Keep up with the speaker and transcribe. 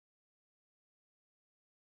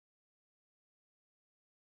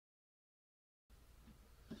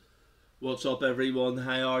What's up everyone,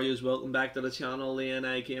 how are you? Welcome back to the channel. Liam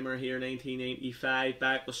Gamer here, 1985,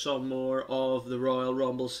 back with some more of the Royal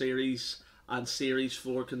Rumble series, and Series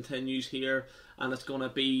 4 continues here, and it's going to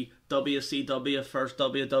be WCW first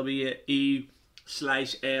WWE/F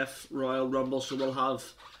Royal Rumble, so we'll have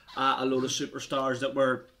a load of superstars that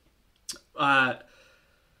were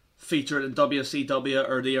featured in WCW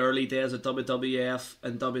or the early days of WWF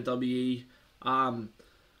and WWE.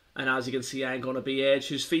 And as you can see, I'm going to be Edge,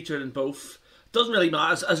 who's featured in both. Doesn't really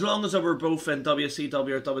matter. As long as they were both in WCW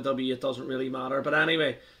or WWE, it doesn't really matter. But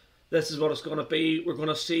anyway, this is what it's going to be. We're going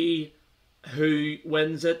to see who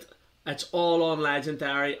wins it. It's all on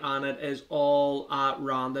Legendary, and it is all at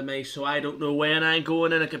randomized. So I don't know when I'm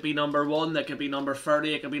going in. It could be number 1, it could be number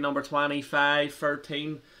 30, it could be number 25,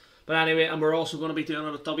 13. But anyway, and we're also going to be doing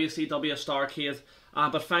it at WCW Starrcade.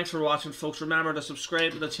 But thanks for watching, folks. Remember to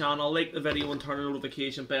subscribe to the channel, like the video, and turn the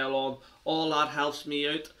notification bell on. All that helps me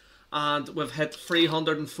out. And we've hit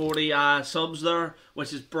 340 subs there,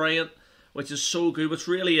 which is brilliant, which is so good. Which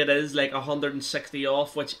really it is like 160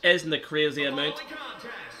 off, which isn't a crazy amount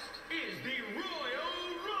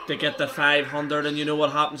to get the 500. And you know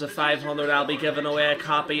what happens at 500? I'll be giving away a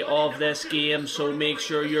copy of this game, so make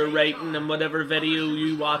sure you're writing in whatever video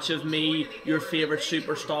you watch of me your favourite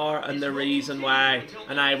superstar and the reason why,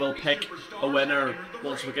 and I will pick a winner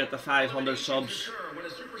once we get the 500 subs.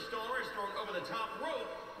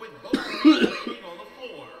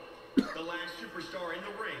 The last superstar in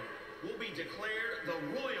the ring will be declared the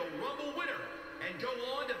Royal Rumble winner and go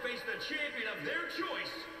on to face the champion of their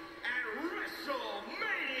choice at WrestleMania.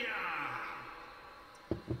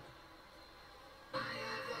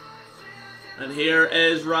 And here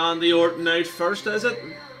is Randy Orton out first, is it?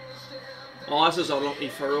 Oh, this is unlucky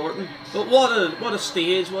for Orton. But what a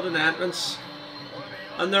stage, what an entrance.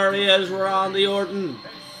 And there he is, Randy Orton.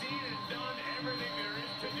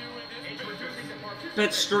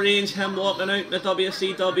 Bit strange him walking out in the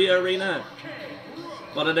WCW arena.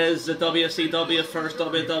 But it is the WCW first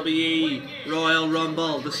WWE Royal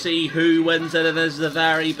Rumble. To see who wins it, it is the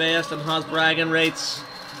very best and has bragging rights.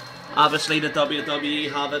 Obviously the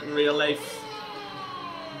WWE have it in real life.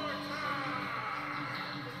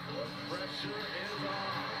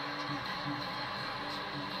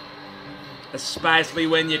 Especially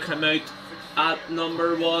when you come out at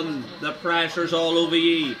number 1. The pressure's all over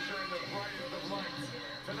you.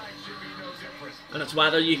 And it's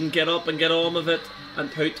whether you can get up and get on with it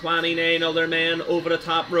and put 29 other men over the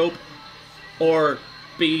top rope, or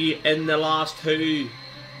be in the last 2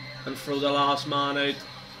 and throw the last man out.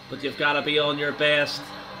 But you've got to be on your best,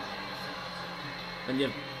 and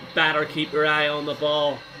you better keep your eye on the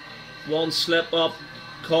ball. One slip up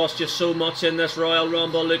cost you so much in this Royal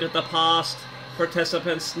Rumble. Look at the past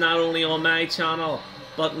participants, not only on my channel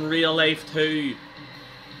but in real life too.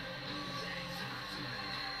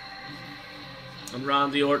 And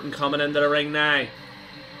Randy Orton coming into the ring now.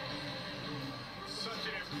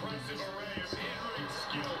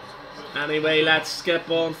 Anyway, let's skip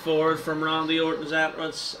on forward from Randy Orton's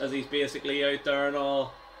entrance, as he's basically out there and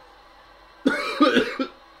all.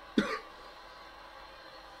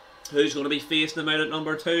 Who's going to be facing him out at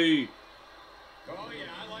number 2? Oh yeah,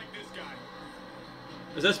 I like this guy.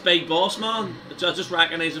 Is this Big Boss Man? I just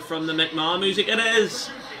recognise it from the McMahon music. It is!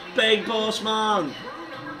 Big Boss Man!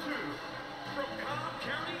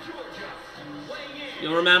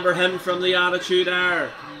 You'll remember him from the Attitude Era.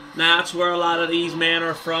 Now that's where a lot of these men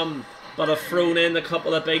are from, but I've thrown in a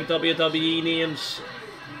couple of big WWE names.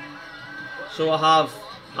 So I have,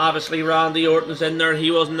 obviously Randy Orton's in there. He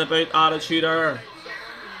wasn't about Attitude Era.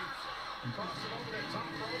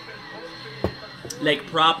 Like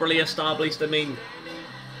properly established, I mean.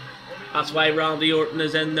 That's why Randy Orton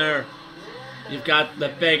is in there. You've got the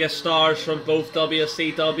biggest stars from both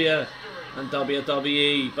WCW and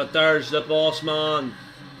WWE, but there's the Boss Man.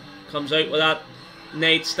 Comes out with that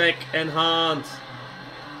nightstick in hand.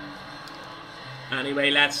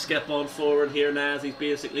 Anyway, let's skip on forward here now, as he's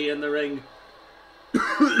basically in the ring.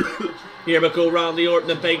 Here we go, Randy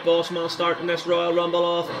Orton and Big Boss Man starting this Royal Rumble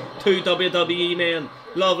off. 2 WWE men.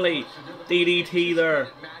 Lovely DDT there.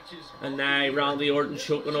 And now Randy Orton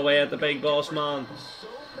choking away at the Big Boss Man,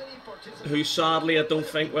 who sadly I don't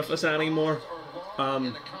think with us anymore.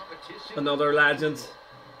 Another legend.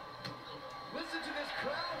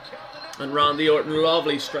 And Randy Orton,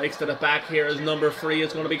 lovely strikes to the back here as number 3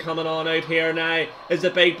 is going to be coming on out here now. Is the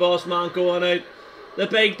Big Boss Man going out? The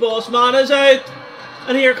Big Boss Man is out!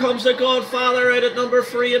 And here comes the Godfather out at number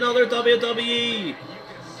 3, another WWE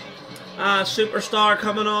superstar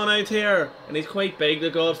coming on out here. And he's quite big, the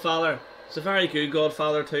Godfather. It's a very good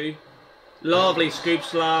Godfather too. Lovely scoop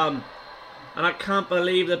slam. And I can't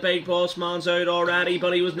believe the big boss man's out already,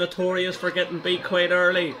 but he was notorious for getting beat quite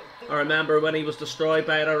early. I remember when he was destroyed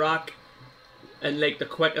by The Rock in like the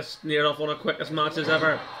quickest, near enough one of the quickest matches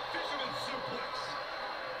ever.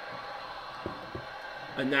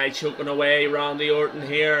 And now choking away Randy Orton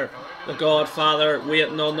here. The Godfather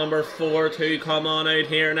waiting on number 4 to come on out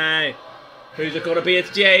here now. Who's it going to be? It's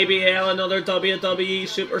JBL, another WWE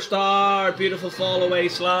superstar. Beautiful fall away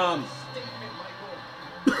slam.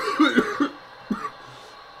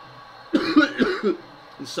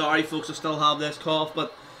 I'm sorry folks, I still have this cough,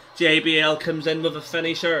 but JBL comes in with a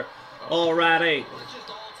finisher already.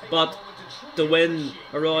 But to win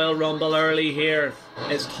a Royal Rumble early here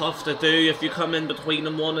is tough to do. If you come in between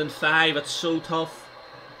them 1 and 5, it's so tough.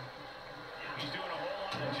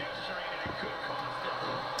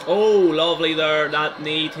 Oh, lovely there, that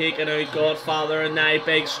knee taken out Godfather, and now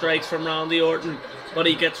big strikes from Randy Orton. But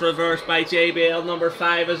he gets reversed by JBL. Number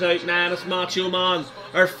 5 is out now, and it's Macho Man,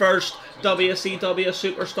 our first WCW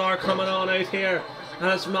superstar coming on out here. And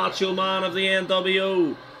it's Macho Man of the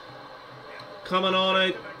NWO coming on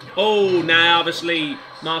out. Oh, now obviously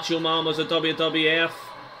Macho Man was a WWF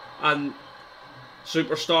and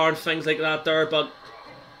superstar and things like that there, but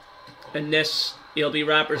in this he'll be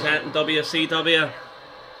representing WCW.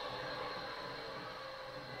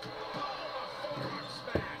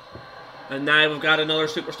 And now we've got another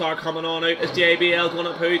superstar coming on out. Is JBL going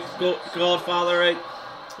to put Godfather out?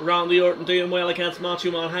 Randy Orton doing well against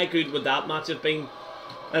Macho Man. How good would that match have been?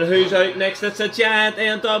 And who's out next? It's a Giant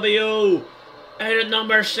NWO. Out at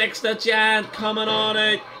number 6, the Giant coming on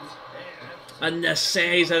out. And the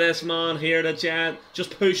size of this man here, the Giant,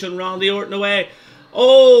 just pushing Randy Orton away.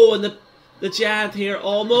 Oh, and the Giant here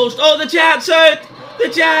almost. Oh, the Giant's out! The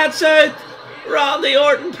Giant's out! Randy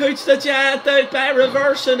Orton puts the Giant out by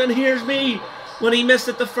reversing, and here's me. When he missed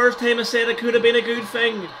it the first time, I said it could have been a good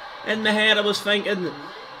thing. In my head I was thinking,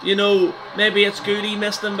 you know, maybe it's good he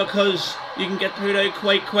missed him because you can get put out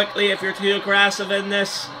quite quickly if you're too aggressive in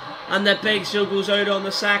this. And the Big Show goes out on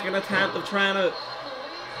the second attempt of trying to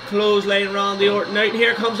clothesline Randy Orton out.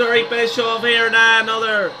 Here comes Eric Bischoff here now,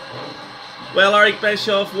 another. Well, Eric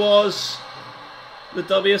Bischoff was the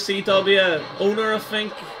WCW owner, I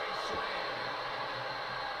think.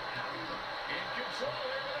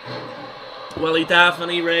 Well, he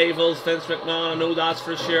definitely rivals Vince McMahon, I know that's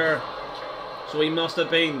for sure. So he must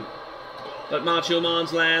have been. But Macho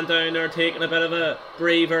Man's laying down there, taking a bit of a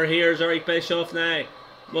breather. Here's Eric Bischoff now.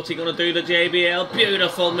 What's he going to do to JBL?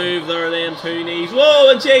 Beautiful move there, them 2 knees.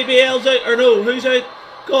 Whoa, and JBL's out. Or no, who's out?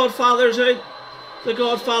 Godfather's out. The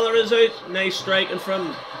Godfather is out. Nice striking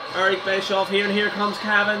from Eric Bischoff here. And here comes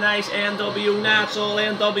Kevin Nice, NWO Nats. All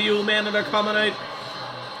NWO men that are coming out.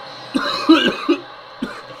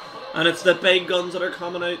 And it's the big guns that are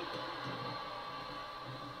coming out.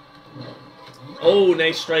 Oh,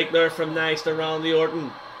 nice strike there from Nice to Randy Orton.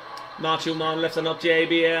 Macho Man lifting up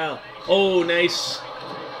JBL. Oh, nice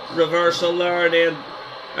reversal there. And then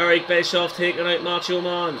Eric Bischoff taking out Macho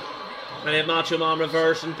Man. And then Macho Man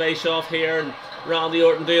reversing Bischoff here. And Randy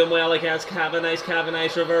Orton doing well against Kevin Nice. Kevin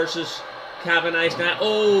Nice reverses. Kevin Nice now.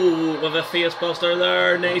 Oh, with a face buster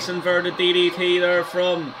there. Nice inverted DDT there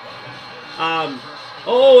from...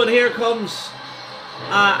 oh, and here comes...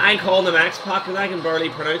 I'm calling him X-Pac because I can barely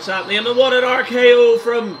pronounce that name. And what an RKO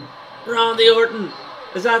from Randy Orton.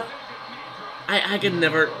 Is that... I can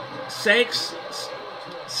never... Sax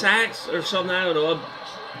or something, I don't know.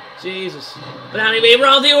 Jesus. But anyway,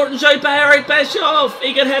 Randy Orton's out by Eric Bischoff.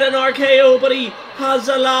 He can hit an RKO, but he has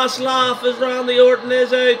the last laugh as Randy Orton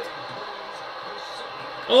is out.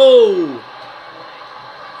 Oh.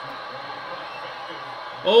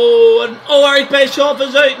 Oh, and Eric Bischoff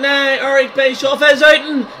is out now. Eric Bischoff is out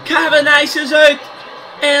and Kevin Nice is out.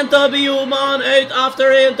 NWO Man out after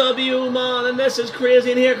NWO Man, and this is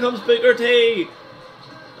crazy. And here comes Booker T.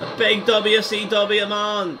 A big WCW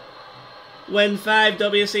man. Win 5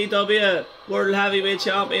 WCW World Heavyweight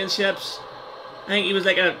Championships. I think he was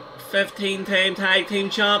like a 15-time tag team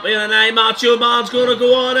champion, and now Macho Man's going to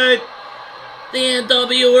go on out. The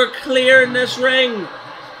NWO are clearing this ring.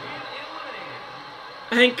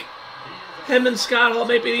 I think him and Scott Hall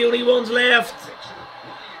might be the only ones left.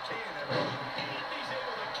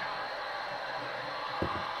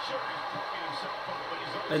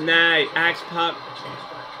 And now X-Pac.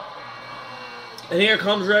 And here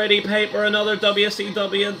comes Rowdy Piper, another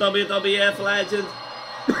WCW and WWF legend.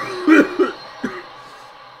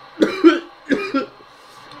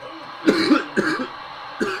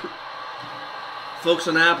 Folks,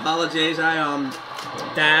 and I apologise, I am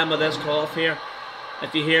dying with this cough here.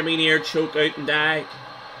 If you hear me near choke out and die,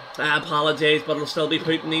 I apologise, but I'll still be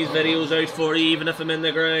putting these videos out for you, even if I'm in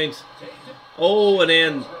the ground. Oh, and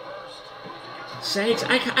then Sykes,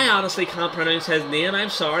 I honestly can't pronounce his name. I'm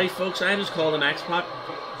sorry, folks. I just call him X-Pac.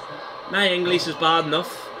 My English is bad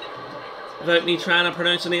enough without me trying to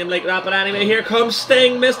pronounce a name like that. But anyway, here comes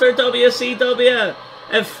Sting, Mr. WCW.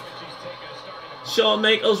 If Shawn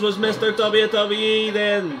Michaels was Mr. WWE,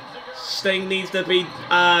 then Sting needs to be,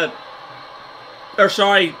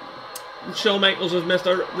 Shawn Michaels was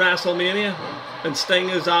Mr. WrestleMania, and Sting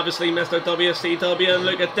is obviously Mr. WCW. And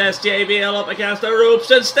look at this, JBL up against the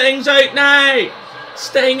ropes, and Sting's out now.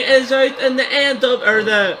 Sting is out, and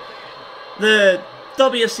the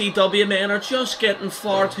WCW men are just getting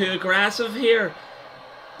far too aggressive here.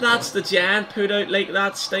 That's the Giant put out like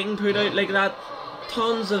that, Sting put out like that.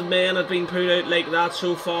 Tons of men have been put out like that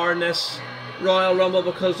so far in this Royal Rumble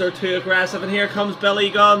because they're too aggressive. And here comes Billy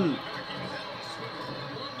Gunn.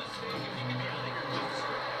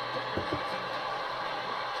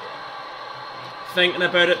 Thinking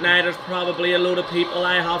about it now, there's probably a load of people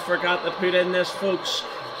I have forgot to put in this, folks.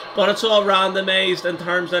 But it's all randomised in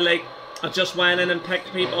terms of, like, I just went in and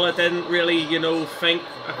picked people. I didn't really, you know, think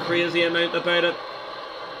a crazy amount about it.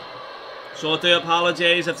 So I do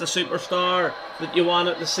apologise if the superstar that you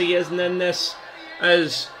wanted to see isn't in this.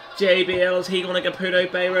 As JBL, is he going to get put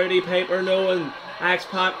out by Rowdy Piper? No. And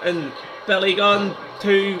X-Pac and Billy Gunn,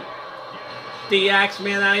 2 DX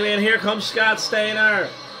men anyway. And here comes Scott Steiner.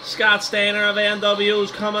 Scott Steiner of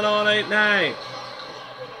NW's coming on out now.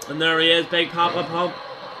 And there he is, big Papa Pump.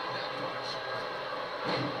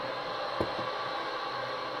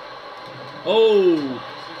 Oh,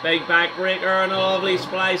 big backbreaker and a lovely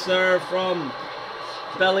splice there from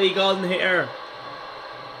Billy Gunn here.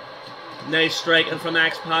 Nice striking from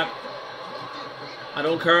X-Pac. I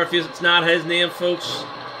don't care if it's not his name, folks.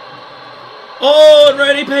 Oh, and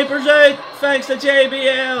Rowdy Piper's out thanks to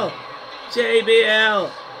JBL.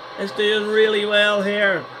 JBL is doing really well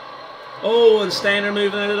here. Oh, and Steiner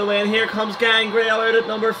moving out of the way, and here comes Gangrel out at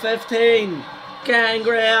number 15.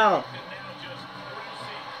 Gangrel.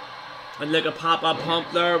 And look at Papa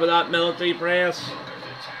Pump there with that military press.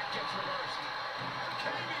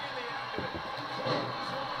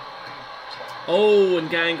 Oh,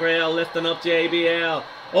 and Gangrel lifting up JBL.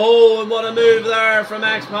 Oh, and what a move there from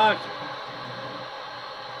X-Pac.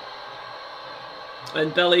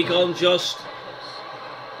 And Billy Gunn just...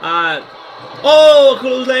 oh,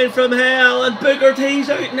 clothesline from hell, and Booker T's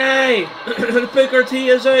out now. Booker T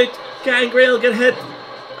is out. Gangrel get hit.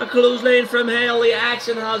 A clothesline from hell. The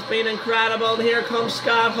action has been incredible. And here comes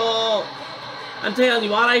Scott Hall. I'm telling you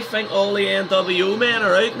what, I think all the NWO men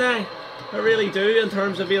are out now. I really do, in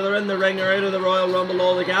terms of either in the ring or out of the Royal Rumble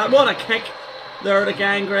altogether. What a kick there to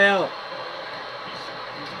Gangrel.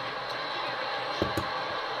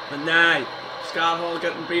 And now, Scott Hall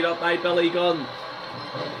getting beat up by Billy Gunn.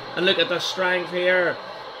 And look at the strength here.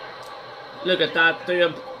 Look at that,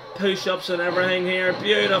 doing push-ups and everything here.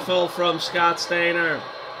 Beautiful from Scott Steiner.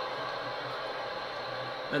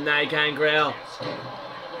 And now Gangrel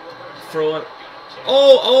throwing.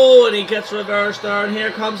 Oh, and he gets reversed there. And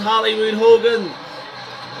here comes Hollywood Hogan.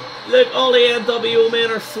 Look, all the NWO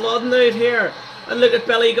men are flooding out here. And look at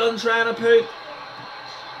Billy Gunn trying to put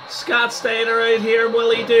Scott Steiner out here.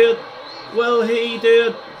 Will he do it? Will he do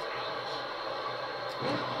it?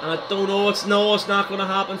 And I don't know, it's not going to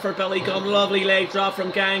happen for Billy Gunn. Lovely leg drop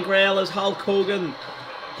from Gangrel as Hulk Hogan,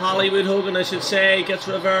 Hollywood Hogan I should say, gets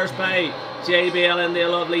reversed by JBL in the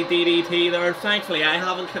lovely DDT there. And thankfully I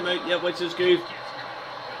haven't come out yet, which is good.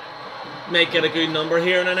 Make it a good number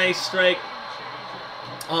here and a nice strike.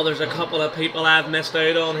 Oh, there's a couple of people I've missed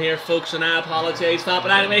out on here, folks, and I apologise for that.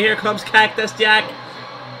 But anyway, here comes Cactus Jack.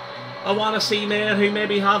 I want to see men who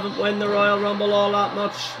maybe haven't won the Royal Rumble all that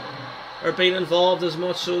much, or been involved as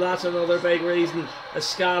much, so that's another big reason. A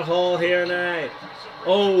Scott Hall here now.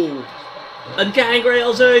 Oh, and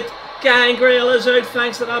Gangrel's out. Gangrel is out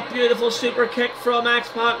thanks to that beautiful super kick from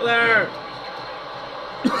X-Pac there.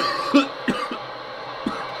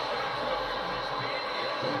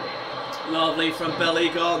 Lovely from Billy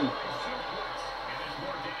Gunn.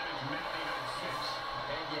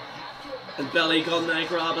 And Billy Gunn now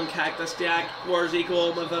grabbing Cactus Jack. Where's he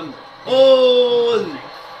going with him? Oh, and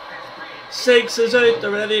Sykes is out,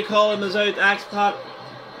 or whatever you call him is out. X-Pac,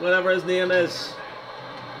 whatever his name is.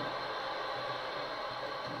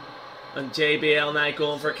 And JBL now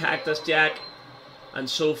going for Cactus Jack. And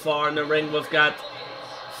so far in the ring we've got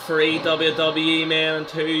 3 WWE men and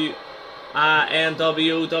 2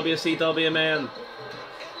 NWO WCW men.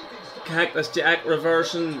 Cactus Jack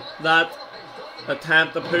reversing that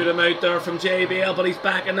Attempt to put him out there from JBL, but he's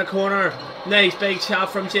back in the corner. Nice big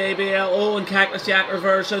shot from JBL. Oh, and Cactus Jack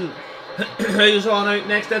reversing. Who's on out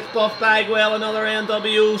next? It's Buff Bagwell, another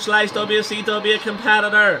NWO/WCW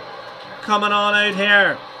competitor. Coming on out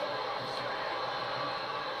here.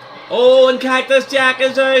 Oh, and Cactus Jack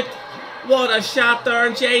is out. What a shot there,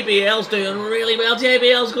 and JBL's doing really well.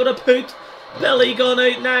 JBL's going to put Billy Gunn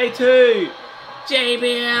out now too.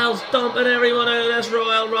 JBL's dumping everyone out of this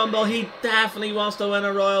Royal Rumble. He definitely wants to win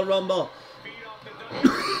a Royal Rumble.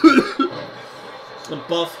 And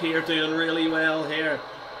Buff here doing really well here.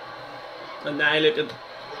 And now look at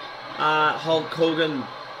Hulk Hogan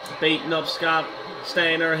beating up Scott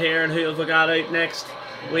Steiner here. And who have we got out next?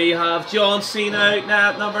 We have John Cena out now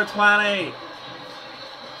at number 20.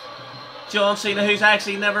 John Cena, who's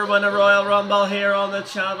actually never won a Royal Rumble here on the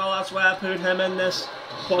channel. That's why I put him in this.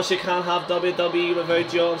 Plus you can't have WWE without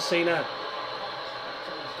John Cena.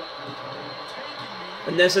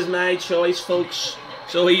 And this is my choice, folks.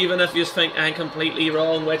 So even if you think I'm completely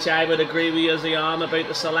wrong, which I would agree with you as I am about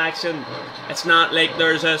the selection, it's not like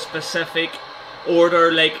there's a specific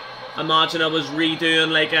order. Like, imagine I was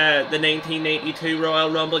redoing like the 1982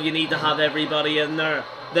 Royal Rumble. You need to have everybody in there.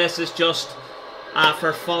 This is just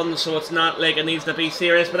for fun, so it's not like it needs to be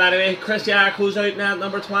serious. But anyway, Chris Jericho's out now at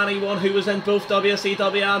number 21, who was in both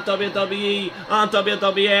WCW and WWE and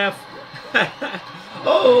WWF.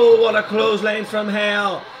 Oh, what a clothesline from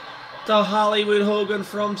hell to Hollywood Hogan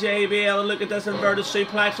from JBL. And look at this inverted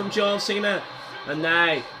suplex from John Cena. And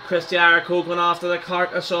now Chris Jericho going after the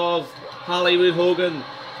carcass of Hollywood Hogan.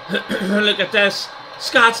 Look at this.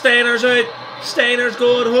 Scott Steiner's out. Steiner's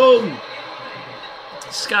going home.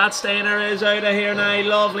 Scott Steiner is out of here now.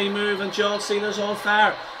 Lovely move, and John Cena's on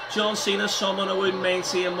fire. John Cena's someone I wouldn't mind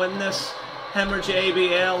seeing win this. Him or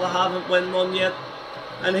JBL, they haven't won one yet.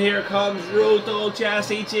 And here comes Road Dogg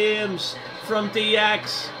Jesse James from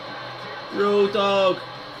DX. Road Dogg.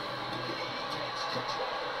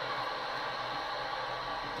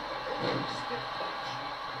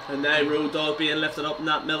 And now Road Dogg being lifted up in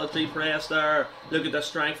that military press there. Look at the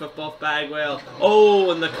strength of Buff Bagwell.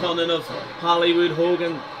 Oh, and the cunning of Hollywood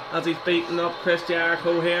Hogan as he's beating up Chris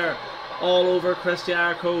Jericho here. All over Chris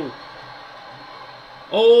Jericho.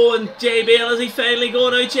 Oh, and JBL, is he finally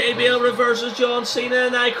going out? JBL reverses John Cena,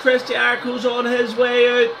 and now Chris Jericho's on his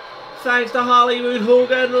way out. Thanks to Hollywood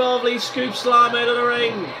Hogan. Lovely scoop slam out of the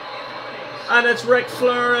ring. And it's Ric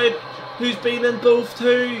Flair out, who's been in both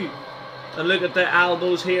too. And look at the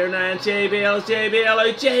elbows here now. And JBL out.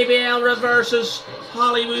 JBL reverses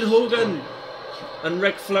Hollywood Hogan. And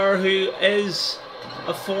Ric Flair, who is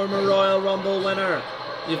a former Royal Rumble winner.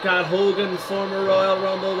 You've got Hogan, former Royal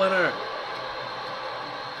Rumble winner.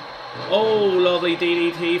 Oh, lovely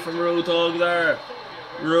DDT from Road Dogg there.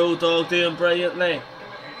 Road Dogg doing brilliantly.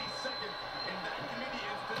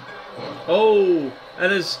 Oh,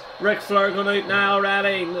 and is Ric Flair going out now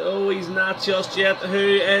already? Oh, he's not just yet. Who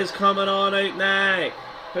is coming on out now?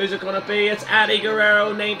 Who's it going to be? It's Eddie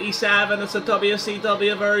Guerrero, 97. It's a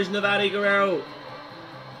WCW version of Eddie Guerrero.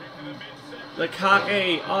 The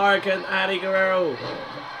cocky, arrogant Eddie Guerrero.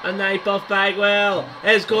 And now Buff Bagwell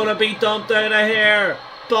is going to be dumped out of here.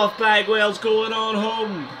 Buff Bagwell's going on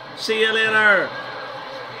home. See you later.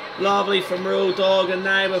 Lovely from Road Dogg, and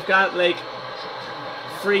now we've got like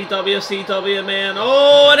 3 WCW men.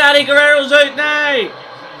 Oh, and Eddie Guerrero's out now.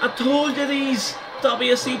 I told you these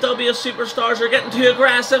WCW superstars are getting too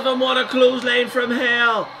aggressive, and what a clothesline from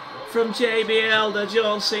hell from JBL to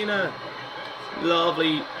John Cena.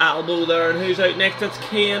 Lovely elbow there, and who's out next? It's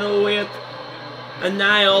Kane 08. And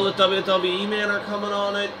now all the WWE men are coming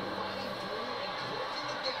on out.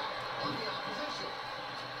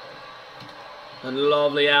 And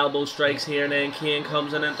lovely elbow strikes here, and then Kane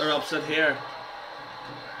comes and interrupts it here.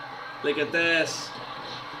 Look at this.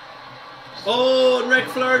 Oh, and Ric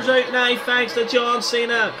Flair's out now thanks to John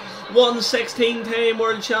Cena. 16-time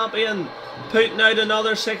world champion. Putting out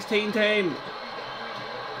another 16-time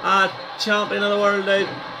champion of the world out.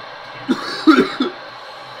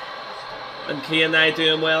 And Kane now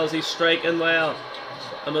doing well as he's striking well.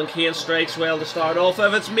 And when Kane strikes well to start off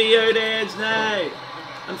with, it's me out edge now.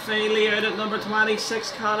 And finally out at number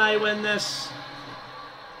 26, can I win this?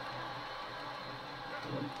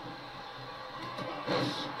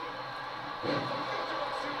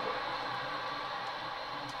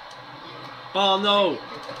 Oh no,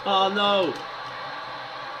 oh no.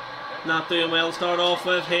 Not doing well to start off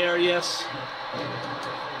with here, yes.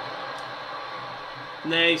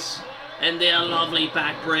 Nice. And the lovely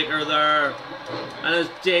backbreaker there. And as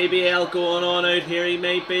JBL going on out here, he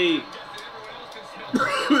might be.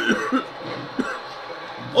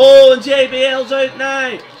 Oh, and JBL's out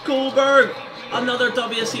now. Goldberg Another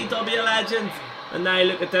WCW legend. And now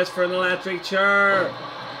look at this for an electric chair.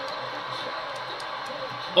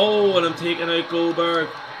 Oh, and I'm taking out Goldberg.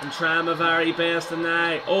 I'm trying my very best and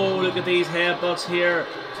now. Oh, look at these headbutts here.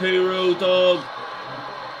 2-row dog.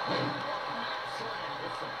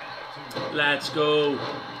 Let's go.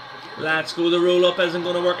 Let's go. The roll up isn't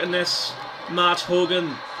going to work in this match,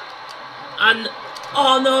 Hogan. And,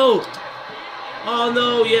 oh no. Oh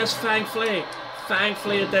no, yes, thankfully.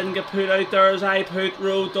 Thankfully it didn't get put out there as I put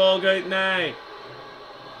Road Dogg out now.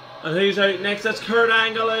 And who's out next? It's Kurt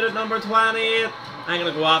Angle out at number 28. I'm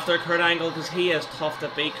going to go after Kurt Angle because he is tough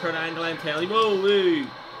to beat. Kurt Angle, I'm telling you. Whoa, woo.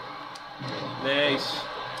 Nice.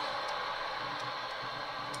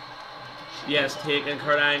 Yes, taking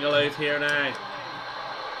Kurt Angle out here now.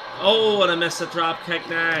 Oh, and I missed the drop kick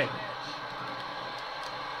now.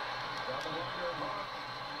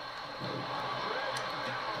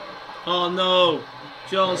 Oh no.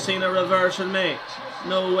 John Cena reversing me.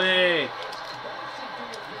 No way.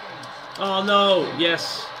 Oh no.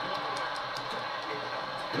 Yes.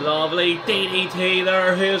 Lovely DDT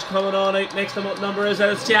there. Who's coming on out next to what number is it?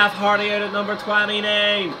 It's Jeff Hardy out at number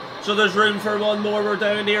 29. So there's room for one more. We're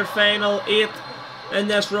down to your final 8 in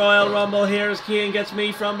this Royal Rumble here as Kane gets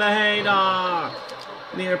me from behind. Ah,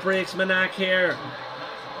 near breaks my neck here.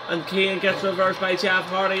 And Kane gets reversed by Jeff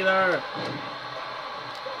Hardy there.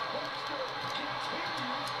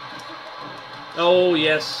 Oh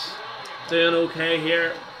yes. Doing okay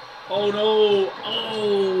here. Oh no.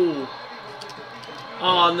 Oh.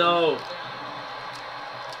 Oh no.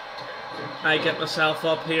 I get myself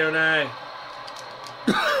up here now.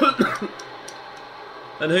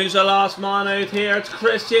 And who's the last man out here? It's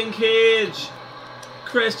Christian Cage.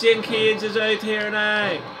 Christian Cage is out here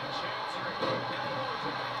now.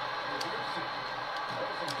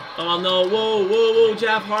 Oh no, whoa, whoa, whoa,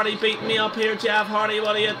 Jeff Hardy beating me up here. Jeff Hardy,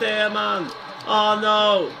 what are you doing, man? Oh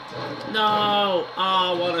no. No.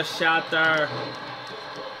 Oh, what a shot there.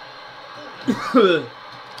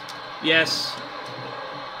 Yes.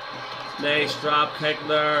 Nice drop kick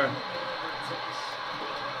there.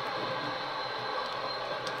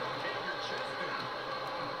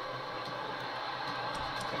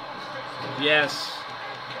 Yes.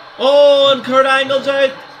 Oh, and Kurt Angle's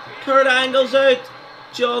out. Kurt Angle's out.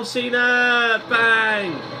 John Cena.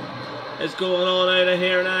 Bang. Is going on out of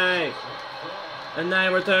here now. And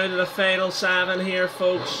now we're down to the final 7 here,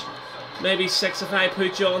 folks. Maybe 6 if I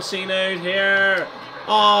put John Cena out here.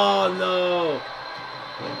 Oh no.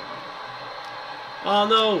 Oh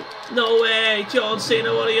no. No way. John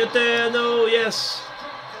Cena, what are you doing? No, yes.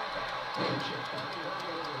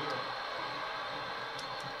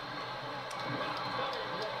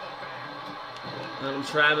 And I'm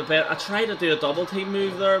trying a bit. I tried to do a double team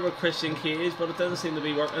move there with Christian Cage, but it didn't seem to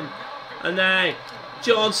be working. And now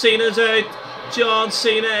John Cena's out. John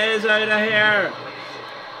Cena is out of here.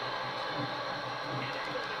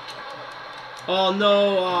 Oh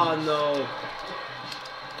no, oh no.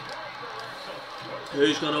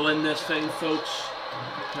 Who's going to win this thing, folks?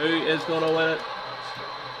 Who is going to win it?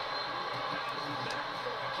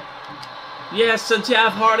 Yes, and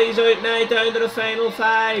Jeff Hardy's out now, down to the final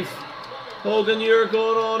 5. Hogan, you're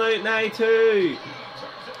going on out now too.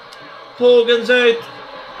 Hogan's out.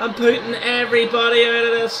 I'm putting everybody out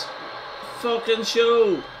of this fucking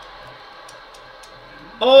show.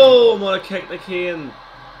 Oh, I'm going to kick the Kane.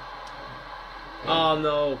 Oh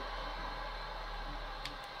no.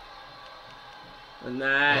 And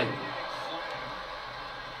now.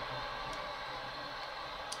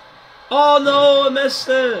 Oh no, I missed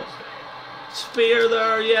it. Spear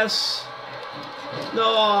there, yes. No,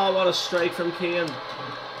 oh, what a strike from Kane.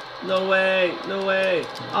 No way, no way.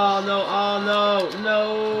 Oh no,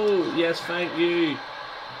 no. Yes, thank you.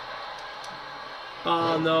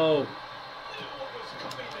 Oh no.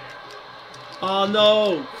 Oh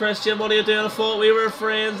no, Christian, what are you doing? I thought we were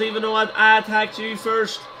friends even though I attacked you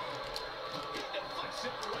first.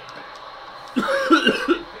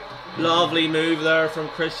 Lovely move there from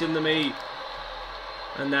Christian to me.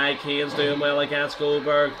 And now Kane's doing well against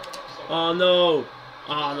Goldberg. Oh no.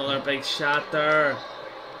 Oh, another big shot there.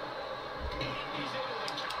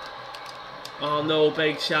 Oh no,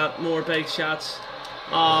 big shot, more big shots.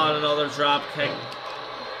 Oh, another drop kick.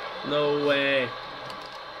 No way.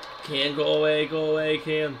 Kane, go away,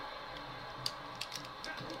 Kane.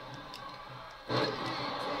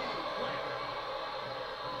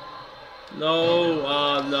 No,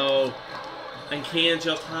 oh no. And Kane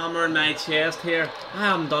just hammering my chest here. I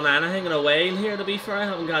haven't done anything in a while here, to be fair. I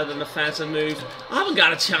haven't got an offensive move. I haven't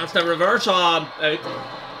got a chance to reverse. Oh, I'm out.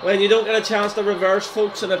 When you don't get a chance to reverse,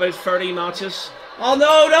 folks, in about 30 matches. Oh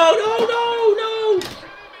no, no, no, no, no!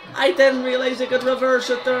 I didn't realise I could reverse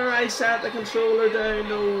it there. I set the controller down.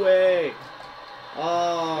 No way.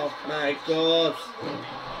 Oh my god.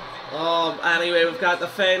 Anyway, we've got the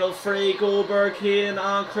final three. Goldberg, Kane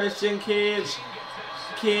and Christian Cage.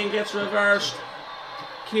 Kane gets reversed.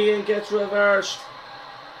 Kane gets reversed.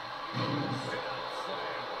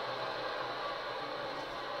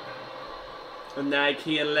 And now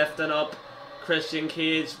Kane lifting up Christian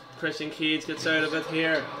Cage. Christian Cage gets out of it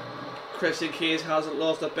here. Christian Cage hasn't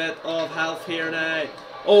lost a bit of health here now.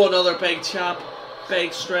 Oh, another big chop.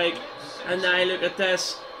 Big strike. And now look at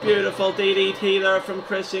this. Beautiful DDT there from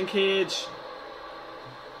Christian Cage.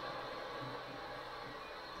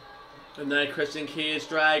 And now Christian Cage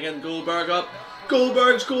dragging Goldberg up.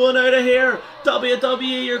 Goldberg's going out of here.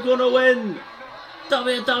 WWE, you're going to win.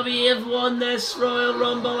 WWE have won this Royal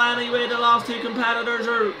Rumble anyway. The last two competitors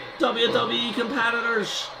are WWE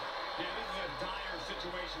competitors.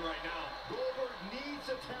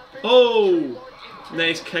 Oh,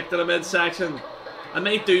 nice kick to the midsection. I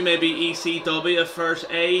might do maybe ECW first,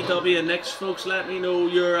 AEW next, folks. Let me know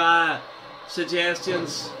your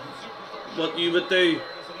suggestions, what you would do.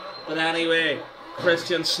 But anyway,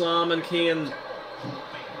 Christian slamming Kane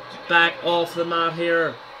back off the mat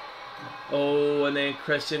here. Oh, and then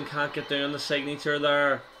Christian can't get down the signature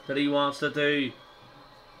there that he wants to do.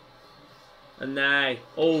 And now,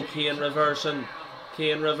 oh, Kane reversing.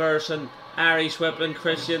 Kane reversing. Irish whipping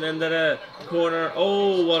Christian into the corner.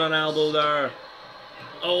 Oh, what an elbow there.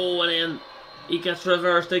 Oh, and then he gets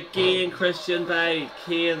reversed again, Christian, by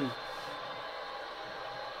Kane.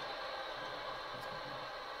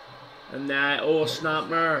 And now, oh,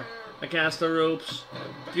 snapmare against the ropes.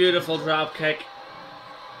 Beautiful drop kick.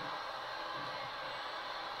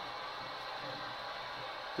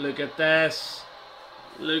 Look at this.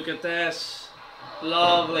 Look at this.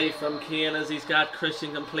 Lovely from Kane as he's got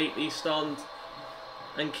Christian completely stunned.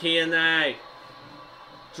 And Kane now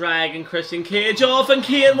dragging Christian Cage off, and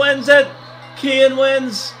Kane wins it. Kane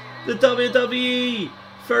wins the WWE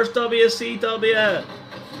first WCW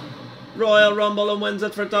Royal Rumble and wins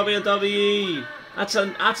it for WWE. That's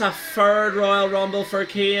a third Royal Rumble for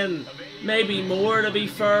Kane. Maybe more, to be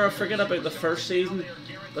fair. Forget about the first season.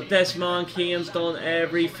 But this man Kane's done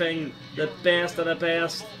everything. The best of the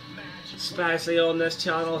best. Especially on this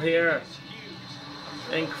channel here.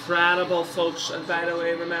 Incredible, folks. And by the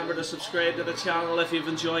way, remember to subscribe to the channel if you've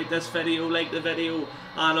enjoyed this video, like the video,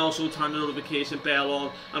 and also turn the notification bell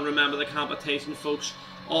on. And remember the competition, folks.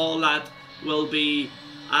 All that will be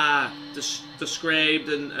described,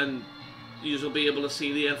 and you will be able to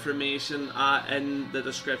see the information in the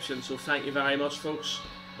description. So thank you very much, folks,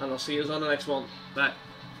 and I'll see you on the next one. Bye.